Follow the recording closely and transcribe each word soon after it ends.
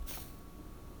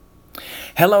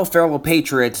Hello, fellow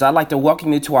Patriots. I'd like to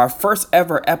welcome you to our first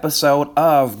ever episode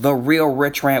of The Real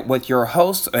Rich Rant with your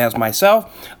host, as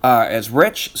myself, as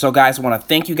Rich. So, guys, I want to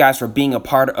thank you guys for being a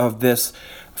part of this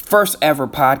first ever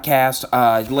podcast.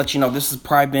 Let you know this has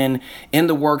probably been in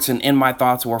the works and in my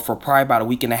thoughts for probably about a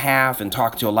week and a half, and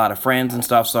talking to a lot of friends and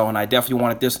stuff. So, and I definitely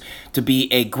wanted this to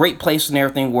be a great place and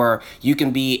everything where you can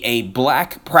be a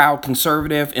black, proud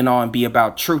conservative and be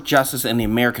about truth, justice, and the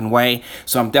American way.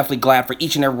 So I'm definitely glad for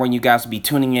each and every one of you guys to be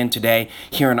tuning in today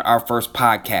here in our first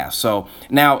podcast. So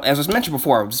now, as I mentioned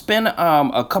before, it's been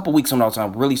a couple weeks since I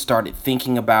really started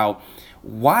thinking about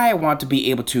why I want to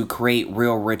be able to create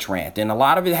Real Rich Rant. And a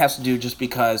lot of it has to do just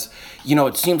because,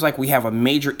 it seems like we have a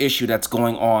major issue that's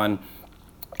going on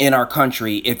in our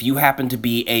country if you happen to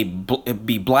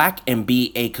be black and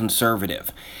be a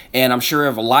conservative. And I'm sure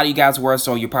if a lot of you guys were,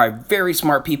 so you're probably very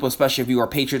smart people, especially if you are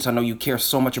patriots. I know you care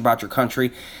so much about your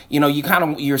country.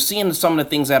 You're seeing some of the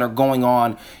things that are going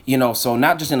on, so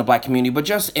not just in the black community, but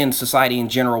just in society in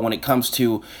general when it comes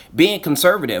to being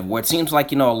conservative, where it seems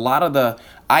like, a lot of the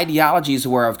ideologies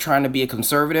where of trying to be a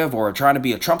conservative or trying to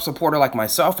be a Trump supporter like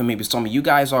myself, and maybe some of you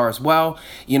guys are as well,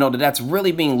 that's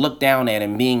really being looked down at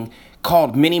and being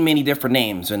called many different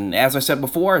names. And as I said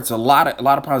before, it's a lot of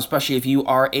problems, especially if you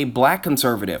are a black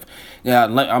conservative.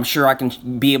 I'm sure I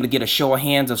can be able to get a show of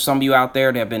hands of some of you out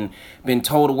there that have been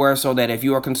told to wear, so that if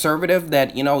you are conservative,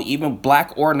 that even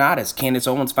black or not, as Candace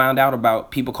Owens found out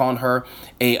about people calling her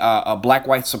a black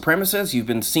white supremacist, you've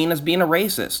been seen as being a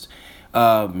racist.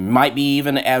 Might be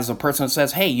even as a person that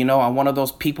says, hey, I'm one of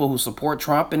those people who support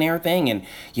Trump and everything, and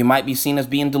you might be seen as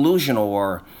being delusional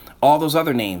or all those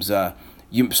other names.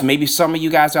 Maybe some of you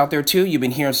guys out there too, you've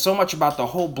been hearing so much about the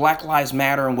whole Black Lives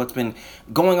Matter and what's been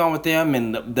going on with them,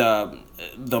 and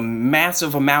the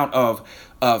massive amount of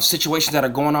situations that are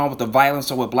going on with the violence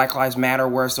or with Black Lives Matter,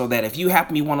 where so that if you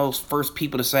happen to be one of those first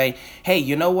people to say, hey,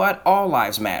 you know what, all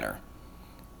lives matter.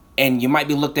 And you might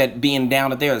be looked at being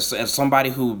down there as somebody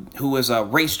who is a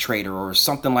race traitor or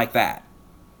something like that.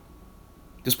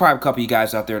 There's probably a couple of you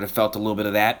guys out there that felt a little bit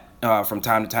of that from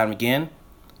time to time again.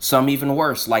 Some even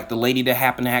worse, like the lady that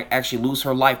happened to actually lose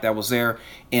her life that was there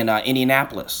in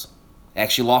Indianapolis.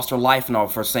 Actually lost her life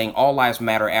for saying all lives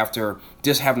matter after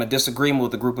just having a disagreement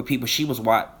with a group of people she was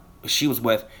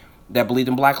with that believed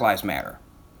in Black Lives Matter.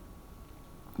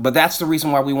 But that's the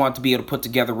reason why we want to be able to put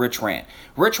together Rich Rant.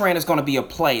 Rich Rant is going to be a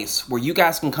place where you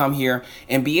guys can come here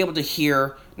and be able to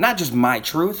hear not just my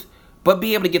truth, but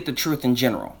be able to get the truth in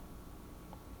general.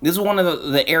 This is one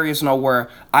of the areas where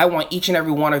I want each and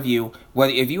every one of you,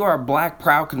 whether if you are a black,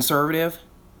 proud conservative,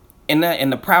 and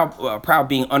the proud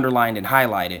being underlined and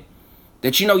highlighted,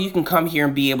 that you can come here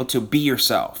and be able to be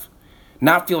yourself.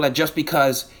 Not feel that just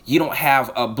because you don't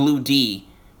have a blue D,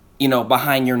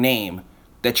 behind your name,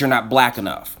 that you're not black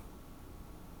enough.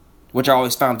 Which I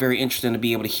always found very interesting to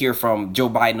be able to hear from Joe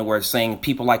Biden, where it's saying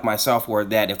people like myself were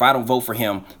that if I don't vote for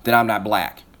him, then I'm not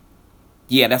black.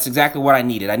 Yeah, that's exactly what I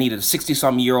needed. I needed a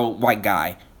 60-something-year-old white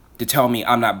guy to tell me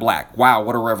I'm not black. Wow,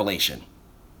 what a revelation.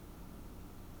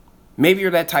 Maybe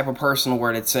you're that type of person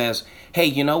where it says, hey,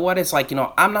 you know what? It's like,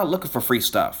 I'm not looking for free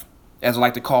stuff. As I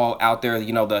like to call out there,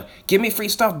 the give me free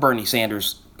stuff Bernie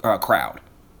Sanders crowd.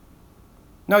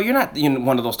 No, you're not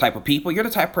one of those type of people. You're the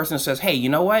type of person that says, hey, you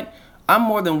know what? I'm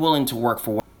more than willing to work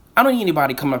for. I don't need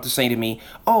anybody coming up to say to me,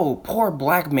 oh, poor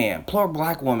black man, poor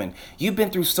black woman, you've been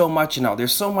through so much,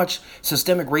 there's so much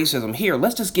systemic racism. Here,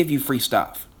 let's just give you free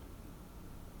stuff.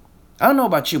 I don't know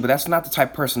about you, but that's not the type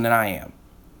of person that I am.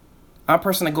 I'm a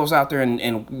person that goes out there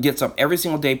and gets up every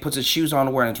single day, puts his shoes on,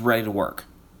 and is ready to work.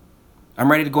 I'm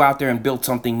ready to go out there and build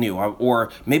something new.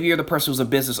 Or maybe you're the person who's a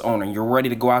business owner and you're ready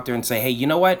to go out there and say, hey, you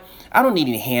know what? I don't need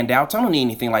any handouts. I don't need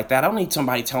anything like that. I don't need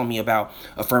somebody telling me about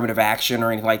affirmative action or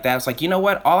anything like that. It's like, you know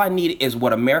what? All I need is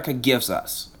what America gives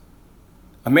us.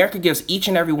 America gives each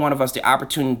and every one of us the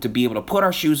opportunity to be able to put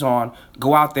our shoes on,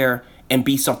 go out there and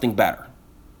be something better.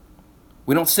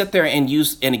 We don't sit there and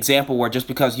use an example where just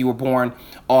because you were born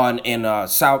in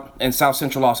South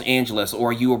Central Los Angeles,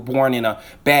 or you were born in a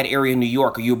bad area in New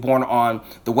York, or you were born on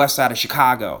the west side of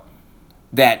Chicago,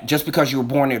 that just because you were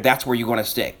born there, that's where you're going to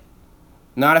stay.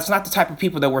 No, that's not the type of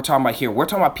people that we're talking about here. We're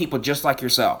talking about people just like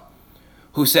yourself,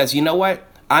 who says, you know what?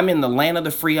 I'm in the land of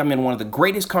the free. I'm in one of the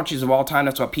greatest countries of all time.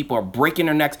 That's why people are breaking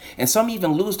their necks, and some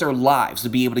even lose their lives to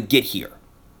be able to get here.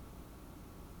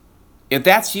 If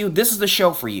that's you, this is the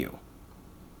show for you.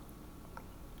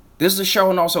 This is a show,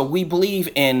 and also we believe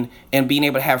in being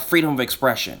able to have freedom of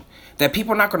expression. That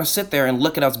people are not going to sit there and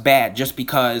look at us bad just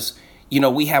because,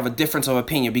 we have a difference of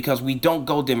opinion, because we don't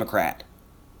go Democrat.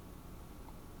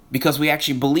 Because we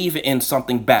actually believe in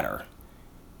something better.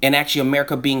 And actually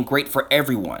America being great for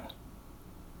everyone.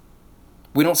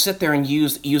 We don't sit there and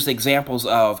use examples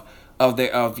of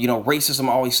racism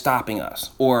always stopping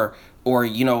us, or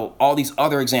all these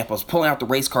other examples, pulling out the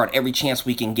race card every chance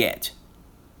we can get.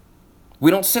 We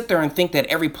don't sit there and think that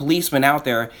every policeman out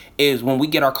there is, when we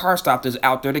get our car stopped, is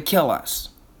out there to kill us.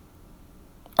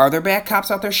 Are there bad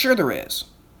cops out there? Sure there is.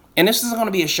 And this isn't going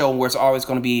to be a show where it's always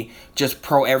going to be just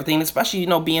pro everything, especially,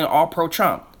 being all pro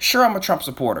Trump. Sure, I'm a Trump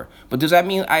supporter, but does that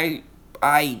mean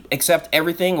I accept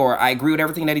everything or I agree with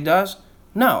everything that he does?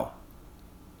 No.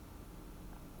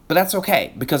 But that's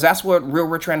okay, because that's what Real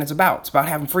Rich Rant is about. It's about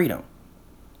having freedom.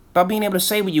 About being able to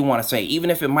say what you want to say,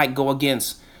 even if it might go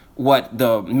against what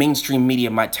the mainstream media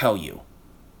might tell you.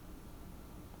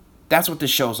 That's what this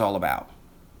show's all about.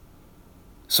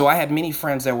 So I had many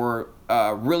friends that were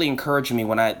really encouraging me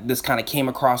when this kind of came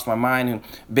across my mind. And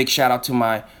big shout out to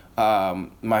my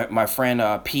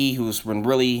friend P, who's been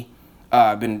really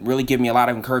giving me a lot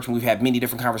of encouragement. We've had many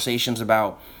different conversations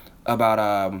about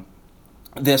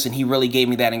this, and he really gave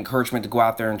me that encouragement to go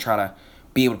out there and try to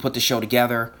be able to put the show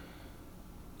together.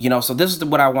 So this is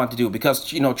what I want to do, because,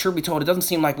 truth be told, it doesn't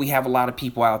seem like we have a lot of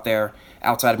people out there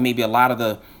outside of maybe a lot of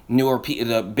the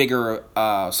the bigger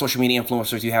social media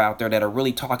influencers you have out there that are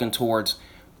really talking towards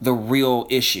the real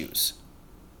issues.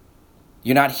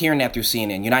 You're not hearing that through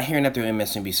CNN. You're not hearing that through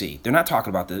MSNBC. They're not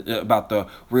talking about the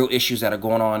real issues that are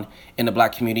going on in the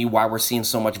black community, why we're seeing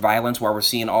so much violence, why we're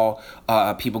seeing all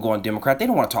people going Democrat. They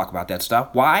don't want to talk about that stuff.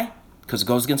 Why? Because it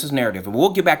goes against his narrative. And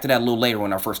we'll get back to that a little later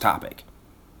in our first topic.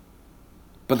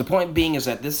 But the point being is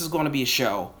that this is going to be a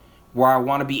show where I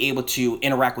want to be able to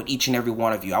interact with each and every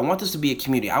one of you. I want this to be a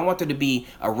community. I want there to be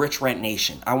a Rich Rant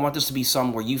Nation. I want this to be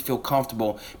somewhere where you feel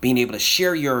comfortable being able to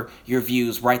share your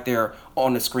views right there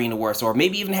on the screen or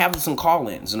maybe even having some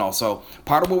call-ins. And also,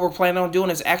 part of what we're planning on doing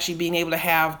is actually being able to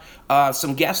have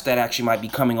some guests that actually might be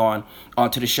coming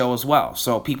onto the show as well.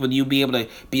 So people you'll be able to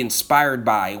be inspired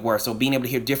by, so being able to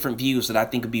hear different views that I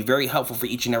think would be very helpful for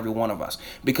each and every one of us.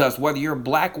 Because whether you're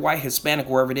black, white, Hispanic,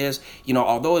 wherever it is,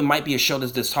 although it might be a show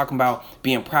that's talking about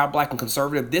being proud, black, and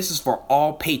conservative, this is for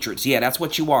all patriots. Yeah, that's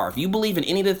what you are. If you believe in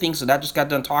any of the things that I just got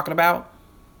done talking about,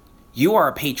 you are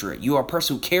a patriot. You are a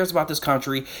person who cares about this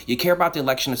country. You care about the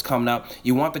election that's coming up.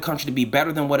 You want the country to be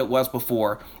better than what it was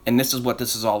before. And this is what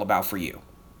this is all about for you.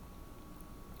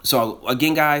 So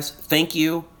again, guys, thank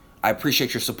you. I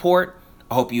appreciate your support.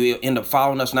 I hope you end up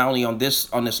following us not only on this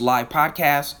live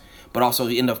podcast, but also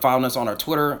you end up following us on our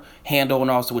Twitter handle, and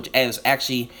also which is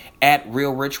actually at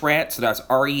Real Rich Rant. So that's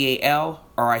RealRichReal,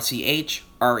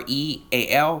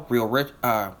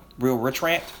 Real Rich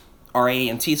Rant,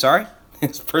 RANT. Sorry.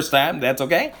 It's the first time, that's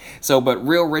okay. But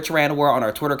Real Rich Rant, we're on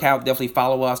our Twitter account. Definitely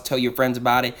follow us. Tell your friends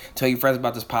about it. Tell your friends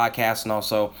about this podcast. And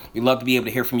also, we'd love to be able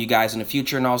to hear from you guys in the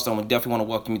future. And also, we definitely want to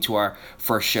welcome you to our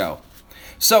first show.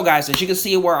 So, guys, as you can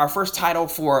see, where our first title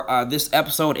for this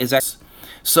episode is...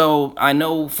 So I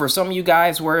know for some of you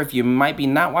guys where if you might be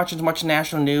not watching as much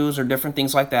national news or different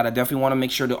things like that, I definitely want to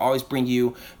make sure to always bring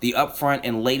you the upfront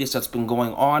and latest that's been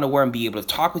going on and be able to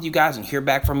talk with you guys and hear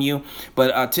back from you.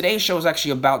 But today's show is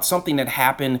actually about something that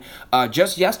happened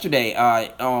just yesterday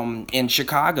in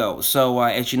Chicago. So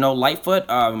as you know, Lightfoot,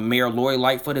 Mayor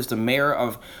Lightfoot is the mayor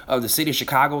of the city of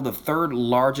Chicago, the third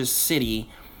largest city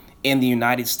in the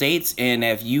United States. And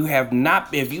if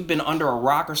you've been under a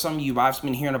rock or something, you've obviously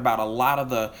been hearing about a lot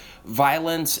of the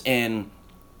violence and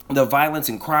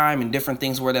crime and different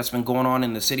things where that's been going on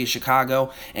in the city of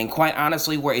Chicago. And quite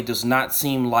honestly, where it does not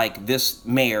seem like this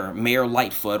Mayor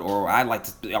Lightfoot, or I like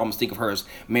to almost think of her as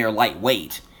Mayor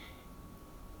Lightweight,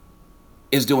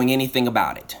 is doing anything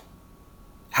about it.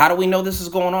 How do we know this is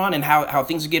going on and how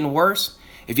things are getting worse?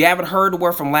 If you haven't heard the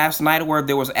word from last night, where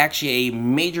there was actually a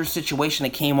major situation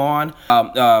that came on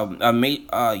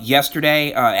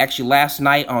yesterday, actually last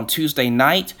night on Tuesday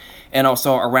night, and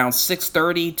also around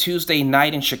 6:30 Tuesday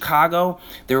night in Chicago,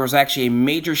 there was actually a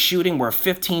major shooting where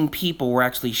 15 people were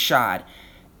actually shot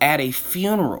at a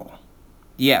funeral.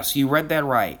 Yes, you read that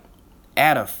right,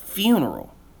 at a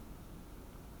funeral.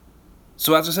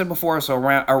 So as I said before, so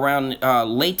around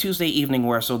late Tuesday evening,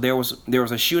 there was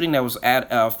a shooting that was at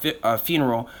a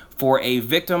funeral for a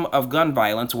victim of gun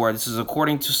violence, where this is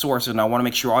according to sources, and I want to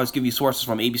make sure I always give you sources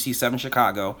from ABC 7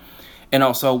 Chicago, and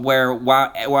also where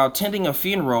while attending a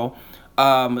funeral,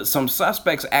 some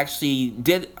suspects actually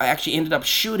ended up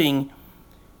shooting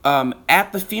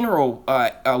at the funeral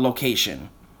location.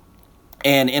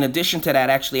 And in addition to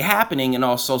that actually happening, and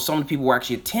also some of the people who were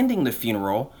actually attending the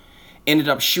funeral ended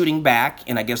up shooting back,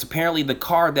 and I guess apparently the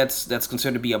car that's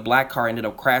considered to be a black car ended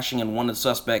up crashing, and one of the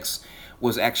suspects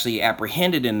was actually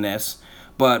apprehended in this.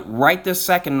 But right this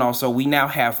second, also, we now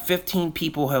have 15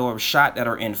 people who are shot that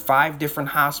are in 5 different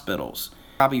hospitals.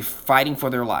 probably fighting for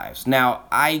their lives. Now,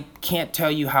 I can't tell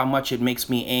you how much it makes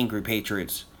me angry,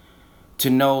 Patriots,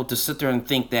 to sit there and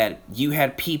think that you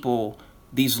had people,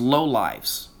 these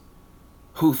lowlifes,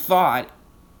 who thought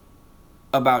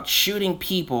about shooting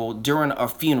people during a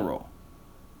funeral.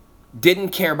 Didn't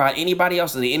care about anybody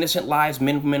else, the innocent lives,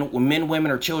 men,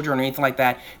 women, or children, or anything like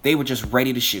that. They were just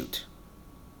ready to shoot.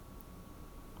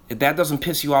 If that doesn't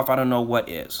piss you off, I don't know what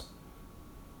is.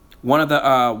 One of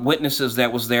the witnesses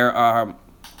that was there,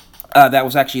 Miss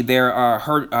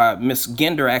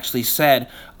Ginder actually said,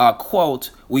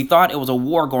 quote, "We thought it was a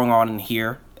war going on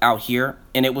out here,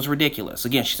 and it was ridiculous."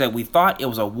 Again, she said, "We thought it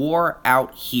was a war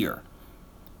out here,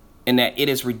 and that it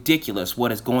is ridiculous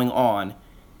what is going on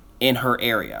in her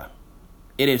area."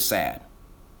 It is sad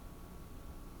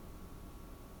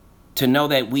to know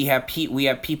that we have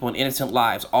people in innocent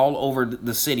lives all over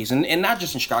the cities, and not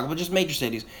just in Chicago, but just major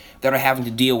cities that are having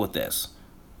to deal with this.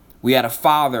 We had a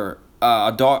father,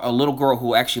 a little girl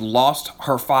who actually lost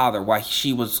her father while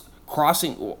she was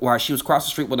crossing the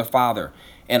street with her father,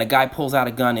 and a guy pulls out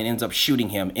a gun and ends up shooting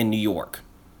him in New York.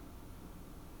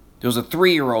 There was a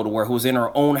 3-year-old who was in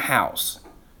her own house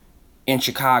in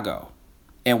Chicago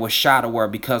and was shot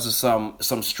because of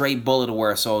some stray bullet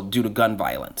due to gun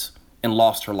violence, and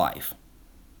lost her life.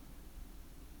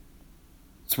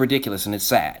 It's ridiculous and it's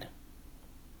sad.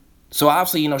 So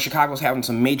obviously, Chicago's having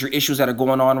some major issues that are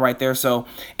going on right there. So,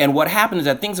 and what happened is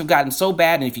that things have gotten so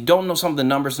bad, and if you don't know some of the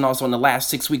numbers, and also in the last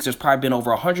 6 weeks, there's probably been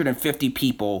over 150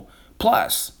 people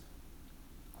plus,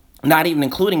 not even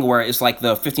including where it's like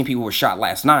the 15 people who were shot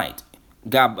last night.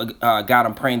 God,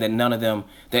 I'm praying that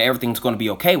that everything's going to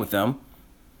be okay with them.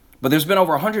 But there's been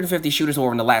over 150 shooters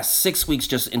over in the last 6 weeks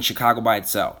just in Chicago by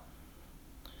itself.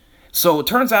 So it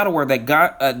turns out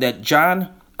that John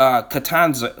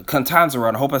Catanzaro,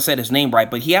 and I hope I said his name right,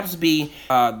 but he happens to be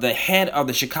the head of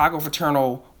the Chicago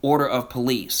Fraternal Order of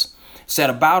Police, said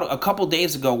about a couple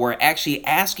days ago we're actually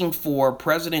asking for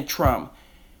President Trump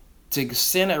to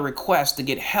send a request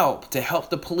to help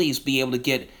the police be able to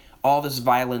get all this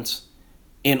violence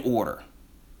in order.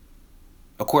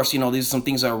 Of course, these are some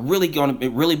things that are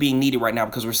really being needed right now,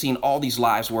 because we're seeing all these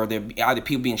lives where they're either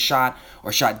people being shot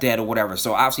or shot dead or whatever.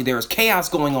 So obviously there is chaos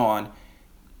going on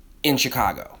in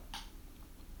Chicago.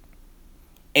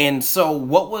 And so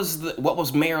what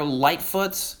was Mayor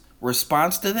Lightfoot's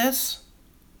response to this?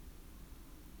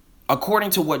 According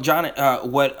to what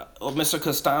Mr.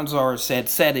 Costanzo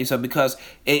said, he said because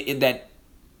that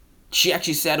she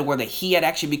actually said that he had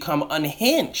actually become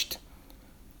unhinged.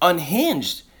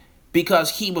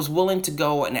 Because he was willing to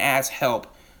go and ask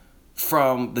help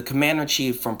from the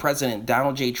commander-in-chief, from President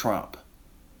Donald J. Trump,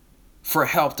 for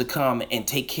help to come and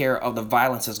take care of the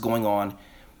violence that's going on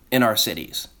in our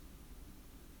cities.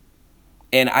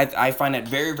 And I find that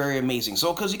very, very amazing.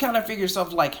 So, because you kind of figure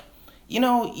yourself like,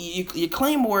 you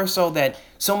claim more so that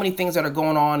so many things that are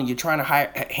going on, and you're trying to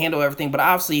handle everything. But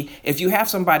obviously, if you have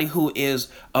somebody who is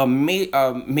a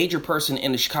major person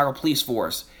in the Chicago police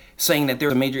force saying that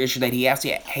there's a major issue that he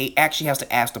actually has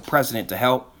to ask the president to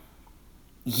help,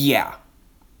 yeah.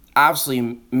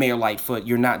 Obviously, Mayor Lightfoot,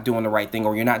 you're not doing the right thing,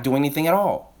 or you're not doing anything at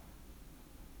all.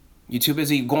 You're too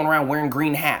busy going around wearing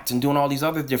green hats and doing all these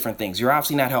other different things. You're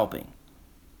obviously not helping.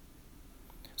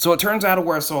 So it turns out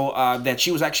that she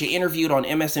was actually interviewed on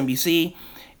MSNBC,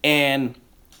 and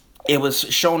it was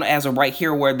shown as a right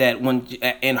here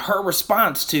in her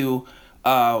response to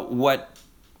what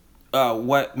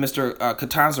Mr.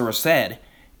 Catanzaro said,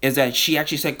 is that she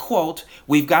actually said, quote,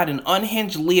 "We've got an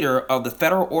unhinged leader of the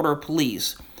Federal Order of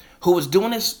Police who is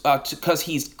doing this because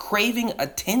he's craving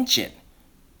attention.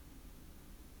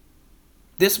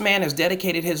 This man has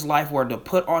dedicated his life to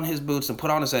put on his boots and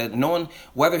put on his head, knowing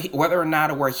whether or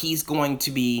not where he's going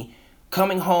to be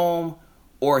coming home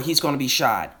or he's going to be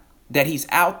shot, that he's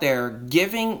out there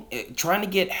trying to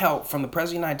get help from the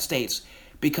President of the United States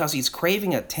because he's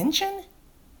craving attention?"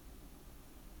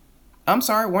 I'm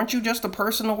sorry, weren't you just a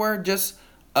person where just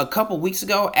a couple weeks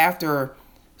ago, after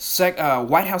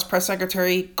White House press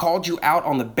secretary called you out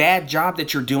on the bad job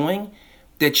that you're doing,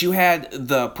 that you had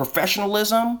the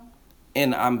professionalism,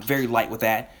 and I'm very light with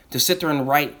that, to sit there and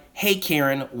write, "Hey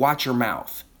Karen, watch your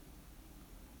mouth."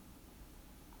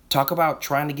 Talk about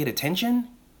trying to get attention?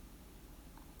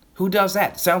 Who does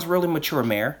that? Sounds really mature,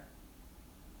 Mayor.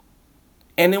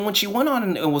 And then when she went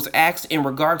on and was asked in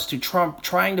regards to Trump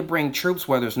trying to bring troops,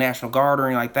 whether it's National Guard or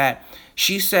anything like that,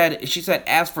 she said,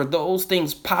 as for those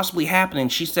things possibly happening,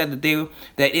 she said that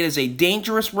it is a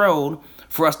dangerous road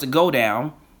for us to go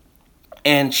down.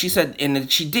 And she said, and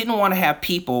she didn't want to have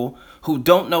people who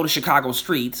don't know the Chicago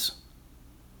streets.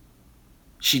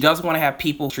 She doesn't want to have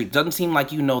people streets. Doesn't seem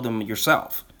like you know them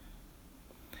yourself.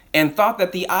 and thought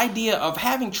that the idea of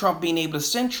having Trump being able to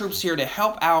send troops here to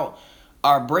help out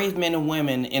our brave men and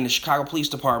women in the Chicago Police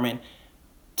Department,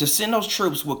 to send those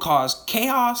troops would cause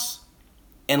chaos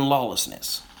and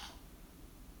lawlessness.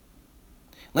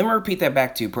 Let me repeat that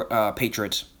back to you,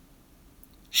 Patriots.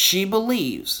 She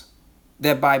believes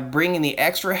that by bringing the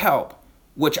extra help,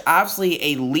 which obviously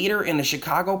a leader in the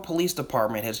Chicago Police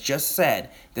Department has just said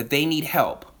that they need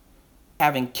help,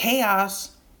 having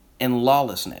chaos and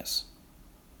lawlessness.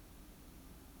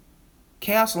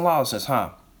 Chaos and lawlessness, huh?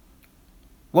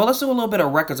 Well, let's do a little bit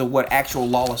of records of what actual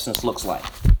lawlessness looks like.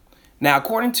 Now,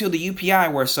 according to the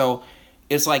UPI,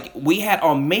 it's like we had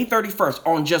on May 31st,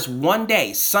 on just one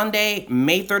day, Sunday,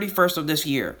 May 31st of this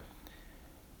year,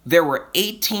 there were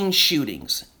 18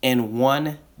 shootings in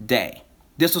one day.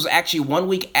 This was actually 1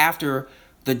 week after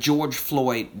the George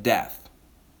Floyd death.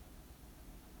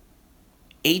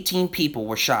 18 people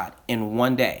were shot in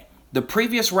one day. The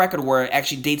previous record where it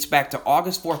actually dates back to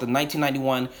August 4th of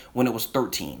 1991 when it was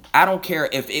 13. I don't care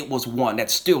if it was one.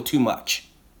 That's still too much.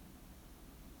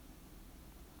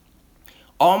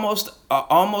 Almost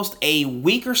a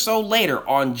week or so later,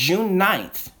 on June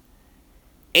 9th,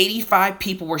 85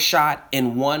 people were shot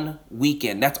in one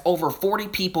weekend. That's over 40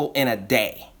 people in a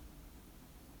day.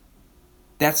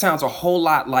 That sounds a whole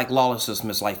lot like lawlessness,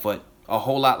 Miss Lightfoot. A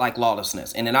whole lot like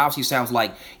lawlessness. And it obviously sounds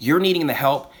like you're needing the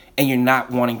help and you're not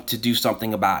wanting to do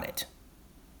something about it.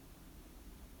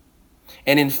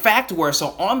 And in fact, so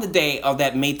on the day of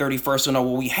that May 31st, where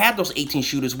we had those 18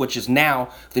 shooters, which is now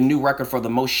the new record for the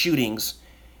most shootings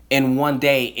in one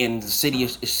day in the city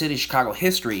of Chicago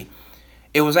history,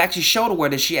 it was actually showed where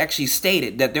that she actually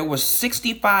stated that there was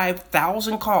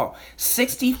 65,000 calls,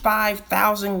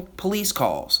 65,000 police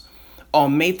calls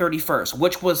on May 31st,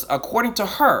 which was, according to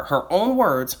her own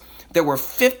words, that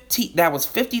was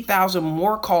 50,000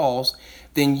 more calls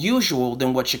than usual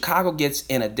than what Chicago gets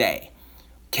in a day.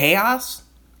 Chaos,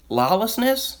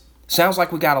 lawlessness, sounds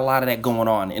like we got a lot of that going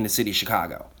on in the city of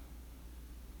Chicago.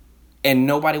 And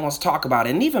nobody wants to talk about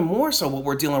it. And even more so, what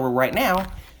we're dealing with right now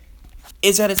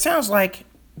is that it sounds like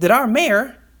that our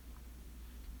mayor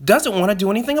doesn't want to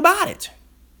do anything about it.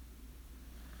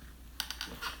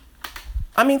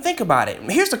 I mean, think about it.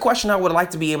 Here's the question I would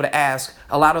like to be able to ask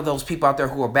a lot of those people out there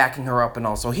who are backing her up, and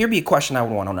also here'd be a question I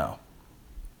would want to know.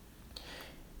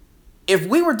 If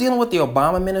we were dealing with the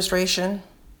Obama administration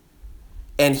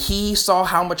and he saw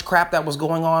how much crap that was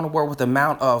going on, where with the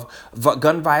amount of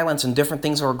gun violence and different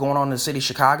things that were going on in the city of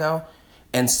Chicago,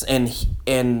 and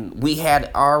we had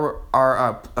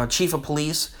our chief of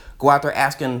police go out there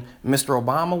asking Mr.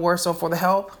 Obama for the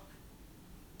help,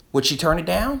 would she turn it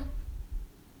down?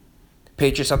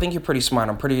 Patriots, I think you're pretty smart.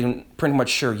 I'm pretty much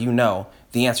sure you know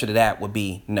the answer to that would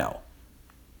be no.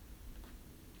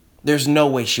 There's no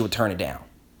way she would turn it down.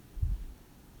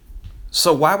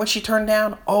 So why would she turn it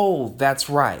down? Oh, that's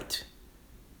right.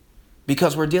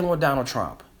 Because we're dealing with Donald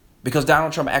Trump. Because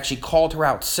Donald Trump actually called her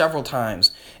out several times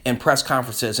in press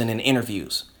conferences and in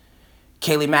interviews.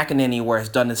 Kayleigh McEnany has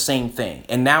done the same thing.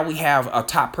 And now we have a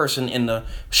top person in the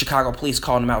Chicago police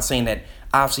calling him out, saying that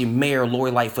obviously Mayor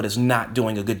Lightfoot is not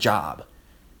doing a good job.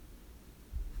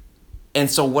 And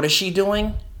so what is she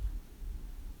doing?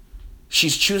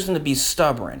 She's choosing to be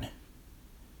stubborn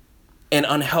and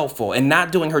unhelpful and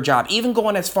not doing her job, even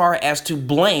going as far as to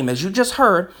blame, as you just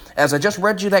heard, as I just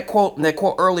read you that quote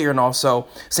earlier, and also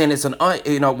saying it's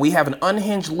we have an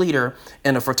unhinged leader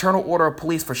in the Fraternal Order of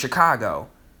Police for Chicago,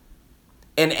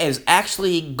 and is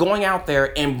actually going out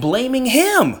there and blaming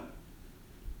him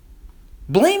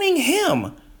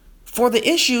for the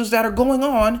issues that are going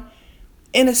on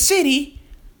in a city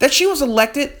that she was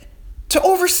elected to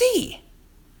oversee.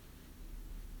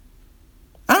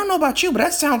 I don't know about you, but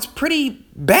that sounds pretty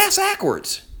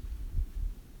bass-ackwards.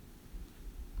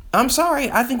 I'm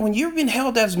sorry. I think when you've been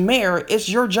held as mayor, it's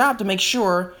your job to make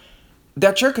sure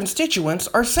that your constituents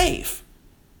are safe.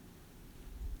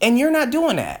 And you're not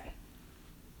doing that.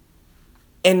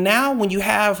 And now when you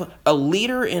have a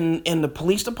leader in the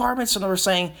police department, so they're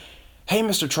saying, hey,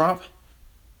 Mr. Trump,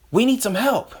 we need some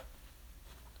help.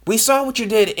 We saw what you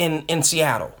did in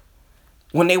Seattle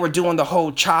when they were doing the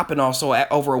whole chopping also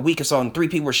over a week or so, and 3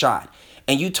 people were shot.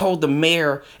 And you told the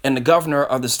mayor and the governor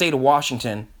of the state of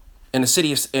Washington in the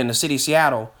city of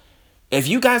Seattle, if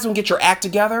you guys don't get your act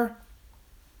together,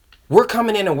 we're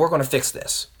coming in and we're going to fix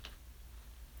this.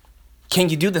 Can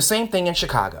you do the same thing in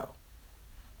Chicago?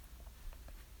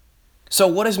 So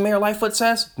what does Mayor Lightfoot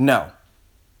says? No,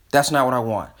 that's not what I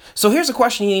want. So here's a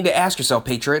question you need to ask yourself,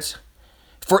 Patriots.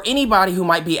 For anybody who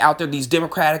might be out there, these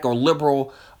Democratic or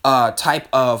liberal type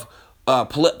of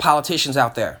politicians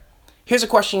out there, here's a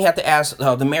question you have to ask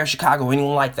the mayor of Chicago or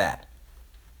anyone like that.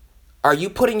 Are you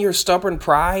putting your stubborn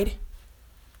pride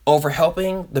over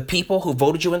helping the people who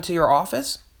voted you into your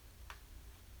office?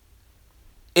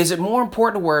 Is it more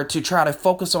important to try to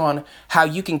focus on how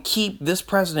you can keep this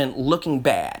president looking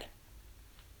bad?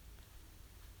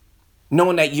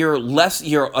 Knowing that you're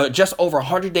just over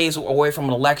 100 days away from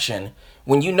an election,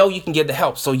 when you know you can get the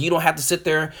help, so you don't have to sit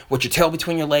there with your tail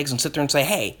between your legs and sit there and say,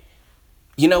 hey,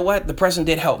 you know what? The president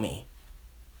did help me.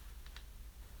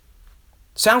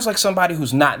 Sounds like somebody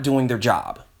who's not doing their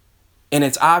job. And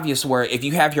it's obvious where if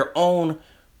you have your own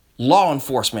law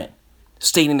enforcement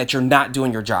stating that you're not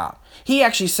doing your job. He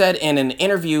actually said in an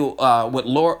interview with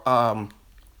Laura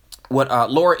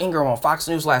Ingraham on Fox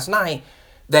News last night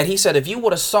that he said if you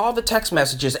would have saw the text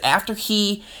messages after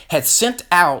he had sent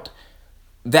out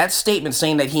that statement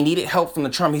saying that he needed help from the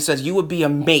Trump, he says you would be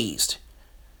amazed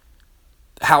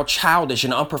how childish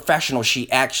and unprofessional she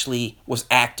actually was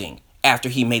acting after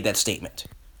he made that statement.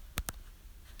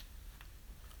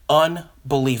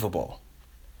 Unbelievable.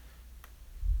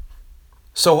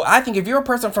 So I think if you're a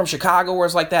person from Chicago where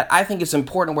it's like that, I think it's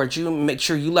important where you make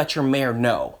sure you let your mayor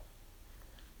know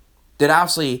that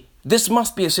obviously this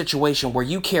must be a situation where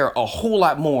you care a whole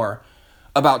lot more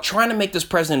about trying to make this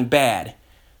president bad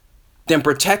than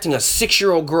protecting a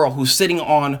 6-year-old girl who's sitting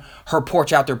on her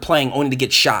porch out there playing only to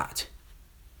get shot.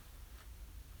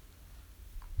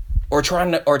 Or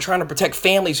trying to protect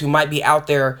families who might be out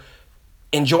there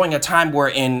enjoying a time where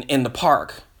in the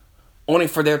park, only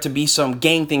for there to be some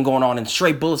gang thing going on and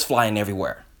stray bullets flying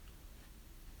everywhere.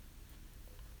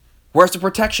 Where's the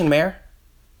protection, Mayor?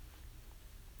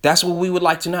 That's what we would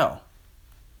like to know.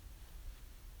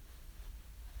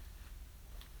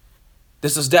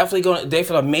 This is definitely going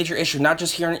to a major issue, not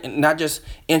just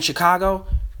in Chicago,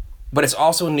 but it's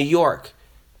also in New York,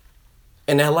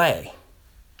 in LA,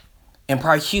 and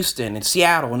probably Houston and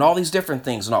Seattle and all these different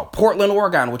things and all. Portland,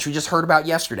 Oregon, which we just heard about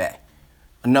yesterday.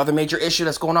 Another major issue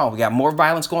that's going on. We got more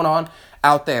violence going on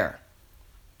out there.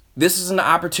 This is an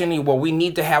opportunity where we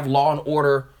need to have law and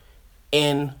order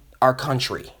in our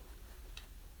country.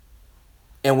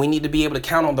 And we need to be able to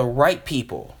count on the right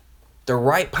people, the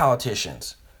right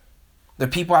politicians, the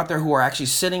people out there who are actually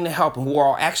sitting to help and who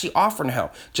are actually offering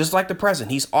help. Just like the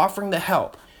president, he's offering the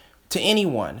help to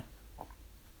anyone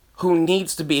who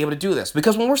needs to be able to do this.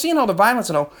 Because when we're seeing all the violence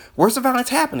and all, where's the violence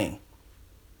happening?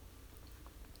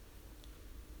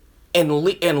 In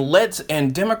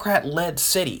Democrat-led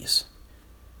cities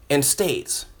and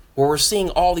states where we're seeing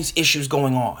all these issues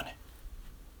going on.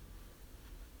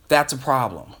 That's a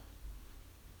problem.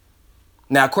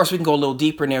 Now, of course, we can go a little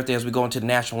deeper in there as we go into the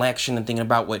national election and thinking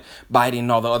about what Biden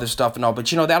and all the other stuff and all. But,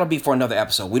 that'll be for another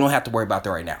episode. We don't have to worry about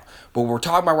that right now. But what we're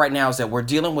talking about right now is that we're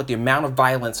dealing with the amount of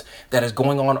violence that is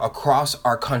going on across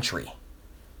our country.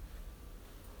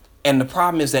 And the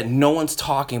problem is that no one's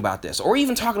talking about this or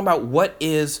even talking about what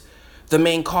is the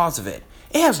main cause of it.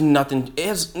 It has nothing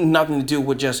to do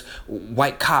with just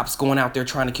white cops going out there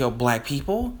trying to kill black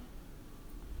people,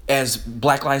 as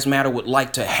Black Lives Matter would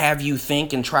like to have you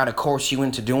think and try to coerce you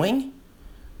into doing.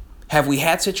 Have we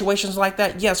had situations like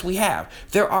that? Yes, we have.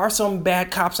 There are some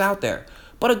bad cops out there,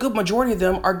 but a good majority of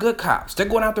them are good cops. They're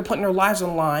going out there putting their lives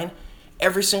on the line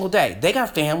every single day. They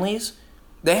got families.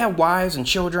 They have wives and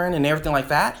children and everything like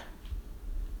that.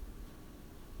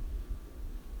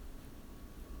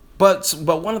 But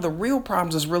one of the real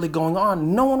problems is really going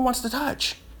on. No one wants to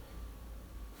touch.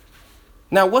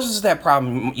 Now, what is that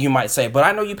problem, you might say? But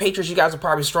I know you Patriots, you guys are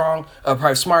probably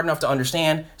probably smart enough to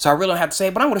understand. So I really don't have to say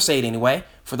it, but I'm going to say it anyway.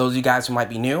 For those of you guys who might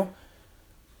be new,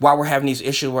 while we're having these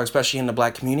issues, especially in the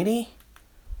black community,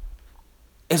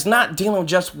 it's not dealing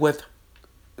just with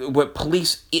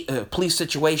police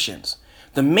situations.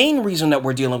 The main reason that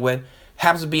we're dealing with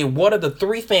happens to be what are the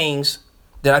three things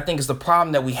that I think is the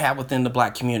problem that we have within the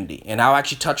black community. And I'll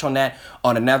actually touch on that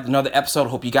on another episode. I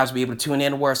hope you guys will be able to tune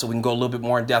in so we can go a little bit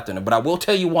more in depth in it. But I will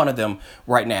tell you one of them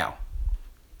right now.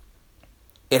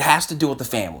 It has to do with the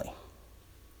family.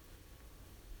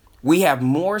 We have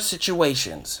more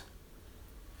situations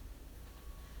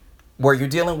where you're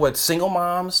dealing with single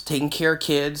moms taking care of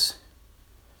kids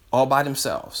all by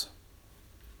themselves.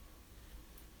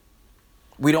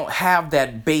 We don't have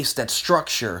that base, that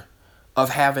structure of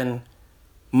having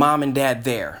mom and dad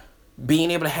there, being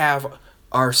able to have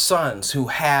our sons who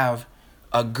have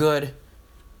a good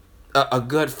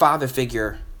father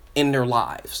figure in their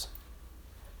lives.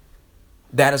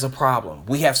 That is a problem.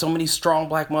 We have so many strong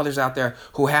black mothers out there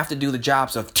who have to do the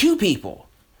jobs of two people,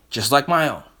 just like my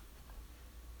own.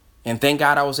 And thank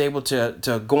God I was able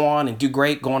to go on and do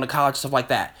great, go on to college, stuff like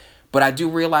that. But I do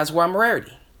realize where I'm a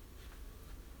rarity.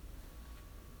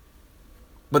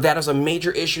 But that is a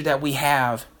major issue that we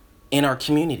have in our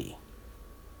community.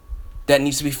 that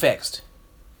needs to be fixed.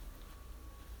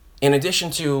 In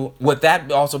addition to with that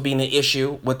also being an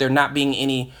issue, with there not being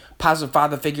any positive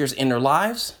father figures in their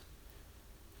lives,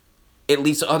 it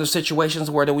leads to other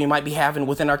situations where that we might be having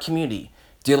within our community,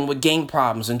 dealing with gang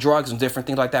problems and drugs and different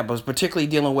things like that, but particularly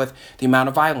dealing with the amount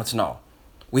of violence and all.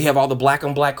 We have all the black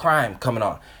on black crime coming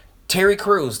on. Terry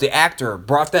Crews, the actor,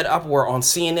 brought that upward on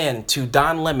CNN to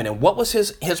Don Lemon. And what was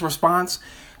his response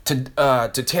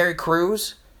to Terry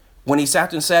Crews when he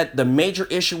sat and said, the major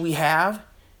issue we have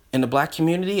in the black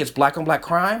community is black on black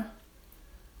crime?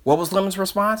 What was Lemon's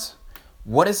response?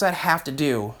 What does that have to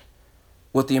do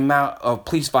with the amount of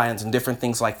police violence and different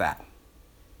things like that?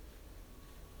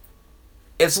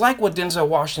 It's like what Denzel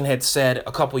Washington had said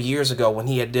a couple years ago when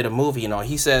he had did a movie,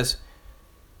 he says,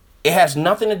 it has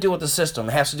nothing to do with the system.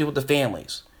 It has to do with the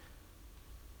families.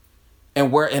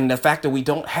 And the fact that we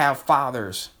don't have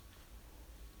fathers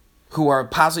who are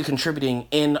positively contributing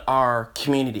in our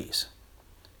communities.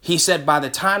 He said by the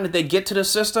time that they get to the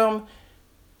system,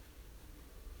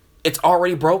 it's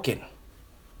already broken.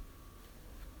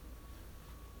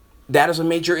 That is a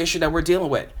major issue that we're dealing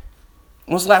with.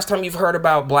 When's the last time you've heard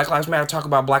about Black Lives Matter talk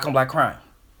about black on black crime?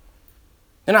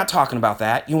 They're not talking about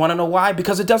that. You want to know why?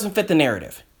 Because it doesn't fit the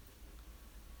narrative.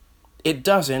 It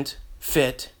doesn't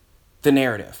fit the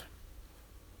narrative.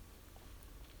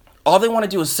 All they want to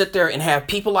do is sit there and have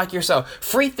people like yourself,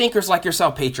 free thinkers like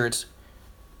yourself, Patriots,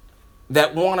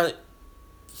 that want to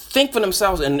think for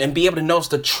themselves and be able to notice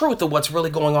the truth of what's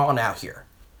really going on out here.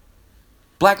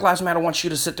 Black Lives Matter wants you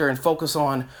to sit there and focus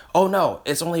on, oh no,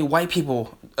 it's only white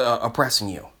people oppressing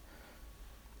you.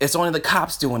 It's only the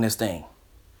cops doing this thing.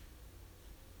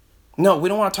 No, we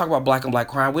don't want to talk about black on black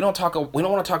crime. We don't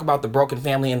want to talk about the broken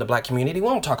family in the black community. We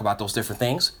don't talk about those different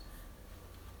things.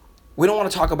 We don't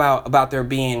want to talk about there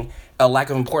being a lack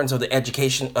of importance of the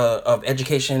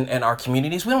education in our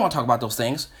communities. We don't want to talk about those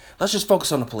things. Let's just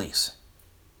focus on the police.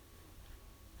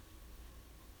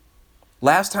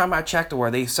 Last time I checked, where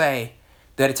they say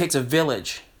that it takes a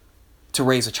village to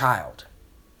raise a child.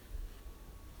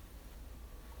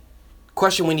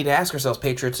 Question we need to ask ourselves,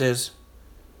 Patriots, is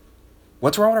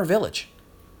what's wrong with our village?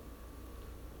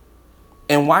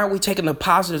 And why are we taking the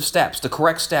positive steps, the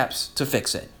correct steps to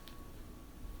fix it?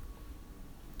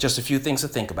 Just a few things to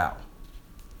think about.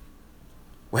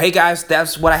 Well, hey guys,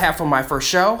 that's what I have for my first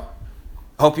show.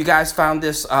 Hope you guys found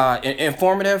this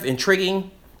informative,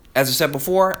 intriguing. As I said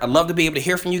before, I'd love to be able to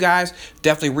hear from you guys.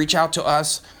 Definitely reach out to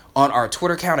us on our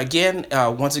Twitter account again.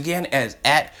 Once again, as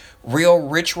at Real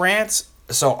Rich Rants.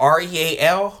 So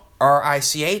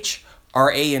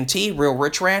RealRichRant, Real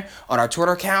Rich Rant, on our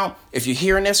Twitter account. If you're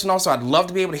hearing this, and also I'd love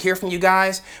to be able to hear from you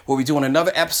guys. We'll be doing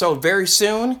another episode very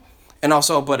soon. And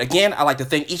also, but again, I'd like to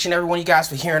thank each and every one of you guys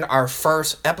for hearing our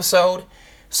first episode.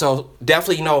 So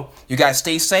definitely, you guys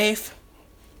stay safe.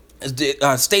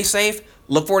 Stay safe.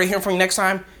 Look forward to hearing from you next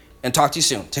time. And talk to you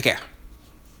soon. Take care.